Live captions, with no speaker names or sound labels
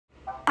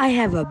I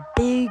have a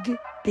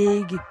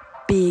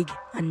big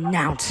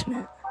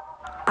announcement.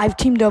 I've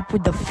teamed up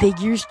with the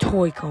Figures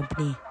Toy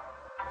Company.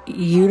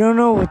 You don't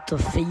know what the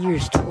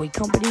Figures Toy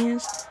Company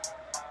is?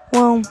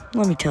 Well,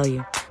 let me tell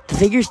you. The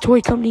Figures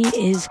Toy Company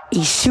is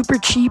a super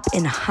cheap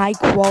and high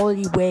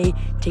quality way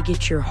to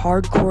get your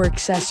hardcore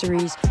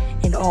accessories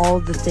and all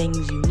the things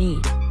you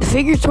need. The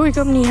Figures Toy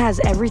Company has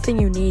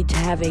everything you need to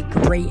have a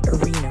great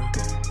arena.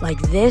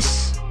 Like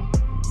this,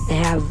 they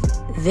have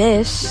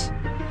this,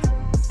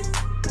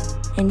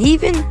 and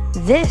even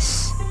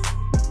this.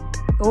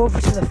 Go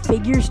over to the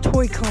Figures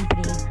Toy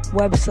Company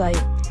website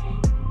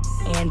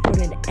and put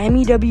in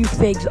M.E.W.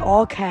 Figs,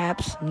 all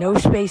caps, no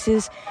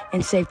spaces,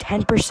 and save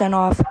 10%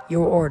 off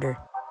your order.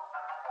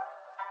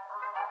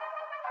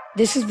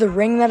 This is the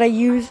ring that I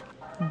use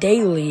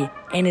daily,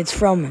 and it's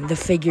from the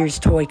Figures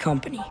Toy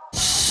Company.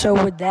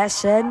 So with that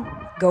said,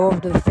 go over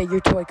to the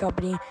Figure Toy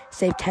Company,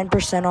 save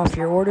 10% off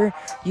your order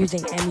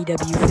using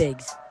M.E.W.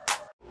 Figs.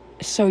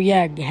 So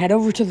yeah, head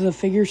over to the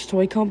Figures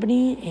Toy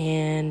Company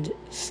and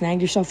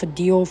snag yourself a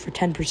deal for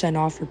 10%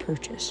 off your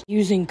purchase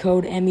using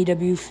code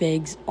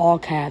MEWFIGS, all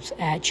caps,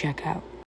 at checkout.